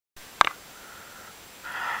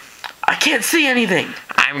can't see anything.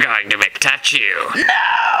 I'm going to McTouch you.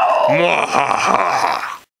 No!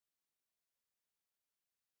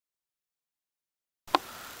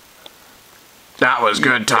 That was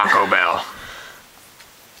good, Taco Bell.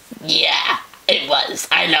 Yeah, it was.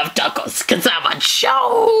 I love tacos because I'm on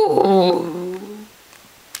show.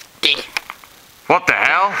 What the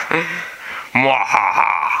hell?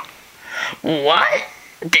 Mwahaha. What?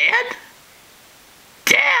 Dad?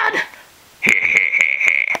 Dad?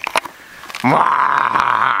 What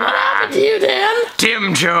happened to you, Dan?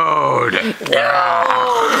 Tim Toad. No!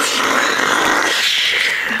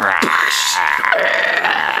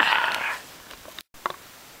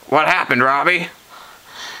 What happened, Robbie?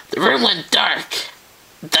 The room went dark.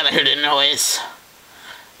 Then I heard a noise.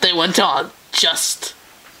 They went on just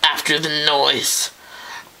after the noise.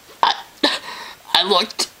 I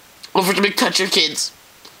looked over to McToucher Kids,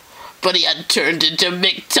 but he had turned into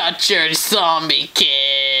McToucher Zombie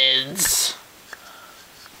Kids.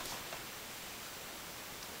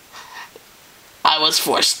 I was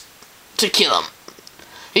forced to kill him.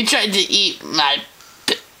 He tried to eat my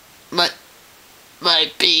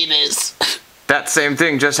penis. That same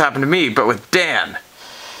thing just happened to me, but with Dan.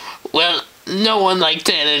 Well, no one liked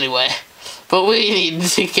Dan anyway. But we need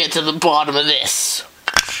to get to the bottom of this.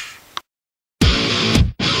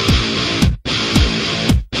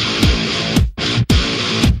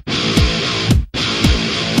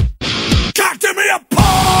 Talk to me apart!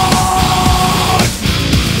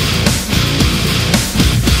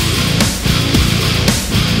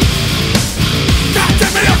 Talk to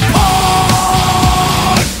me apart!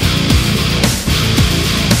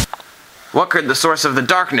 What could the source of the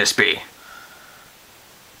darkness be?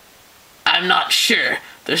 I'm not sure.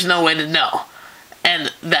 There's no way to know.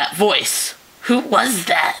 And that voice, who was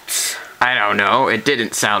that? I don't know. It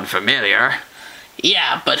didn't sound familiar.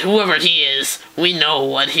 Yeah, but whoever he is, we know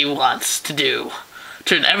what he wants to do.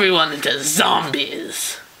 Turn everyone into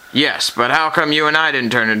zombies. Yes, but how come you and I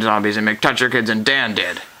didn't turn into zombies and McToucher Kids and Dan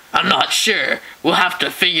did? I'm not sure. We'll have to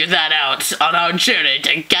figure that out on our journey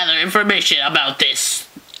to gather information about this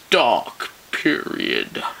dark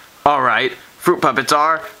period. Alright, Fruit Puppets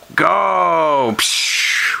are go!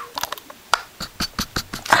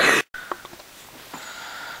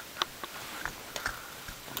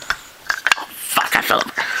 Fuck, I fell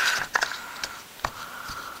over.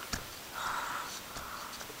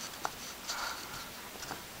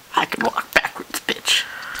 I can walk backwards, bitch.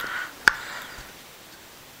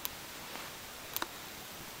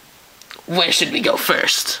 Where should we go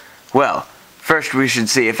first? Well, first we should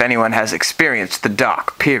see if anyone has experienced the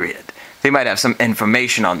dark period. They might have some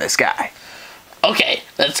information on this guy. Okay,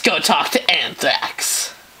 let's go talk to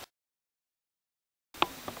Anthrax.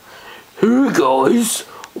 Hey guys,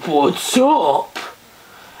 what's up?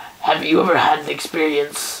 Have you ever had an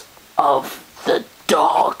experience of the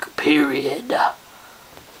dark period?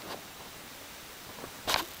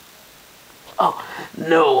 Oh,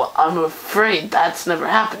 no, I'm afraid that's never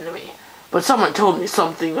happened to me. But someone told me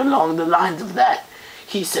something along the lines of that.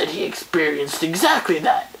 He said he experienced exactly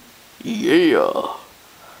that. Yeah.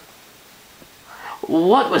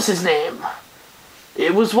 What was his name?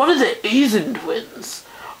 It was one of the Asian twins.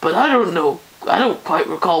 But I don't know. I don't quite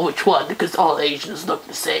recall which one because all Asians look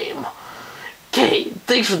the same. Okay,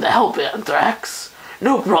 thanks for the help, Anthrax.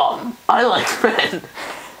 No problem. I like Ren.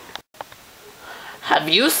 Have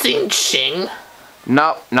you seen Ching?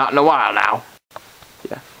 No, not in a while now.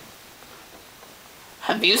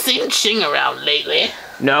 Have you seen Ching around lately?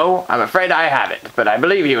 No, I'm afraid I haven't, but I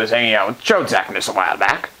believe he was hanging out with Chodzakness a while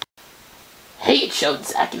back. Hey,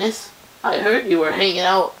 Chodzakness. I heard you were hanging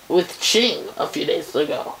out with Ching a few days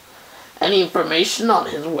ago. Any information on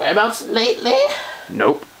his whereabouts lately?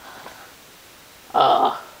 Nope.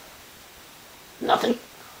 Nothing.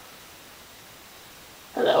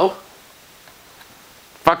 Hello?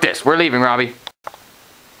 Fuck this, we're leaving, Robbie.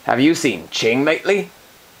 Have you seen Ching lately?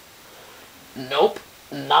 Nope.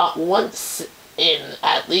 Not once in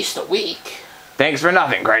at least a week. Thanks for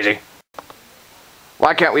nothing, Crazy.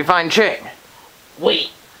 Why can't we find Ching? Wait,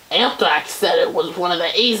 Anthrax said it was one of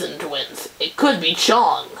the Asian twins. It could be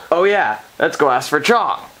Chong. Oh yeah, let's go ask for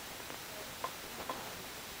Chong.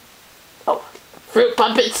 Oh, Fruit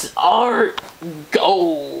Puppets are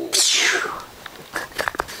go.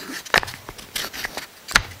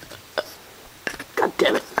 God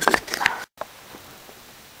damn it.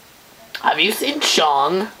 Have you seen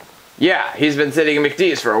Chong? Yeah, he's been sitting in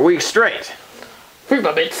McDee's for a week straight. Fruit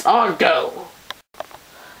Puppets are go.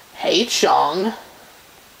 Hey Chong.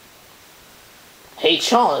 Hey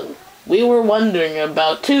Chong, we were wondering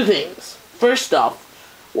about two things. First off,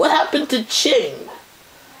 what happened to Ching?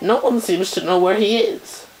 No one seems to know where he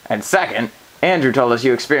is. And second, Andrew told us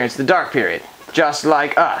you experienced the dark period, just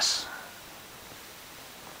like us.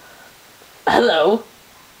 Hello?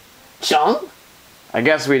 Chong? I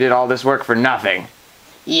guess we did all this work for nothing.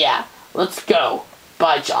 Yeah, let's go.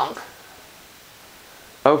 Bye, Chong.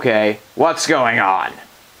 Okay, what's going on?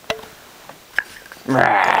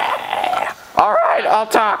 Alright, I'll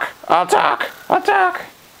talk.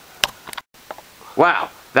 Wow,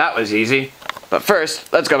 that was easy. But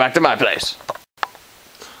first, let's go back to my place.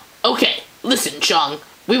 Okay, listen, Chong.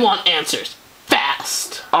 We want answers.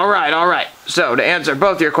 Fast. Alright. So, to answer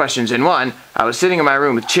both your questions in one, I was sitting in my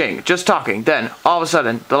room with Ching, just talking. Then, all of a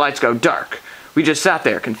sudden, the lights go dark. We just sat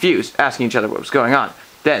there, confused, asking each other what was going on.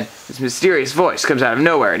 Then, this mysterious voice comes out of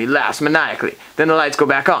nowhere and he laughs maniacally. Then the lights go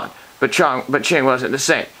back on. But Ching wasn't the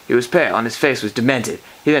same. He was pale and his face was demented.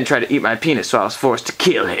 He then tried to eat my penis, so I was forced to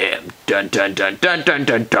kill him. Dun dun dun dun dun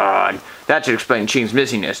dun dun. That should explain Ching's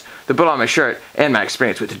missingness, the blood on my shirt, and my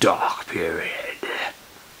experience with the dark period.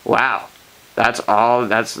 Wow. That's all.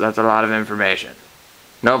 That's a lot of information.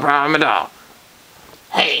 No problem at all.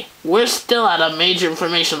 Hey, we're still at a major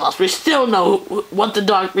information loss. We still know what the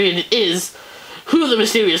dark period is, who the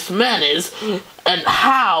mysterious man is, and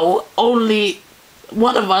how only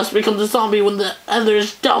one of us becomes a zombie when the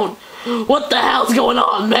others don't. What the hell's going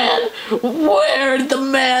on, man? Where the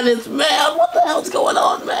man is, man? What the hell's going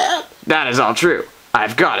on, man? That is all true.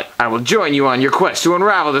 I've got it. I will join you on your quest to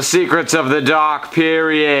unravel the secrets of the dark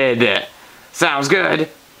period. Sounds good?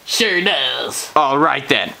 Sure does. Alright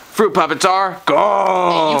then. Fruit puppets are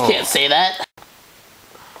go! You can't say that.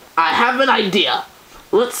 I have an idea.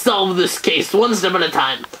 Let's solve this case one step at a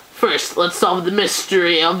time. First, let's solve the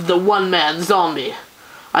mystery of the one-man zombie.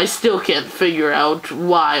 I still can't figure out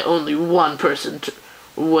why only one person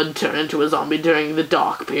would turn into a zombie during the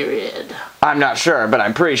dark period. I'm not sure, but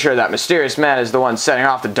I'm pretty sure that mysterious man is the one setting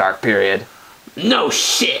off the dark period. No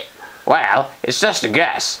shit! Well, it's just a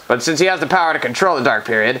guess. But since he has the power to control the dark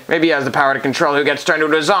period, maybe he has the power to control who gets turned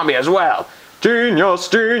into a zombie as well. Genius,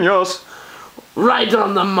 genius! Right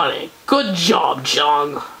on the money. Good job,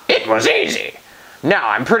 Chong. It was easy. Now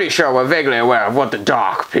I'm pretty sure we're vaguely aware of what the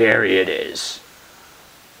dark period is.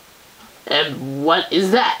 And what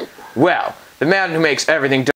is that? Well, the man who makes everything